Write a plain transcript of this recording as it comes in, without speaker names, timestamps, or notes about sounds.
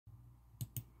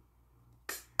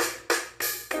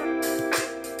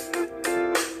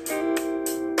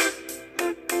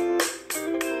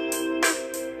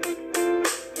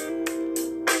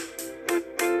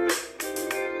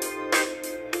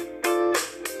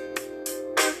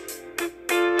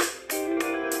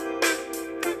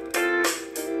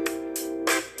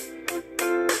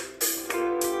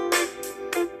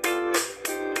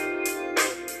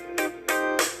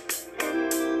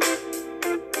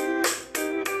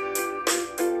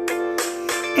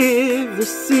Every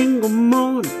single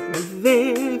morning of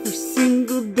every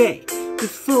single day,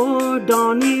 before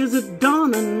dawn is a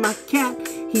dawning, my cat,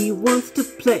 he wants to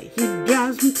play. He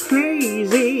drives me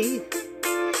crazy,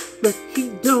 but he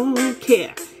don't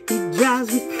care. He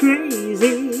drives me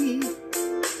crazy.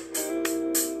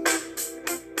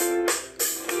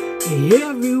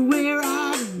 Everywhere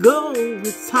I go,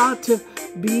 it's hard to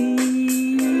be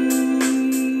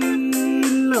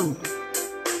alone.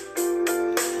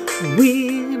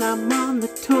 When I'm on the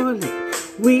toilet,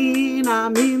 when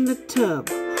I'm in the tub,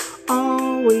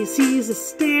 always he's a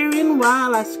staring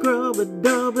while I scrub a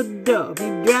dub.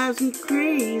 He drives me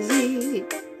crazy,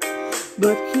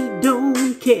 but he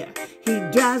don't care. He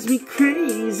drives me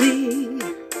crazy.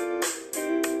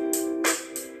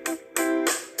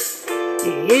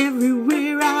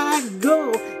 Everywhere I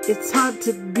go, it's hard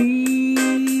to be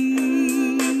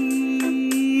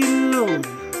alone.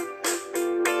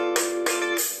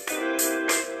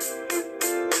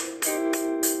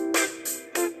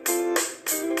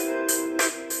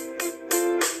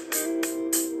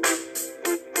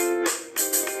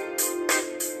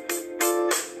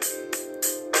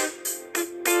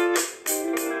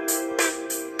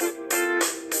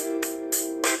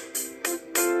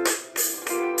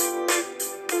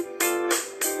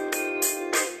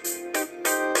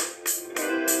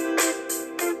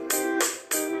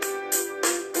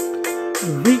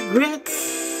 Regrets,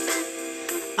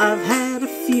 I've had a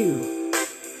few,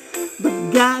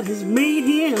 but God has made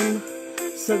him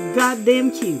so goddamn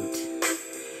cute.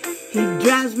 He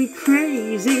drives me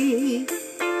crazy,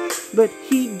 but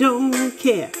he don't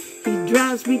care. He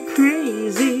drives me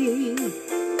crazy.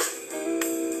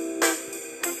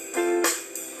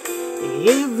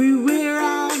 Everywhere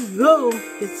I go,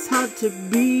 it's hard to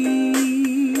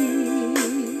be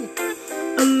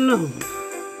alone.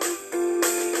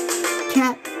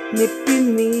 Catnip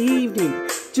in the evening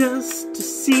just to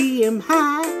see him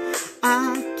high.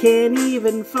 I can't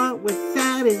even fart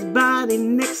without his body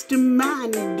next to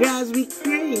mine. He drives me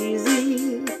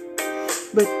crazy,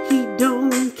 but he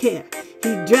don't care.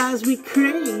 He drives me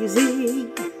crazy.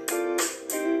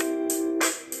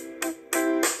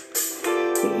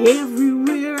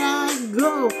 Everywhere I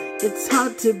go, it's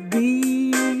hard to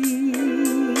be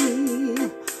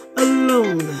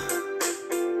alone.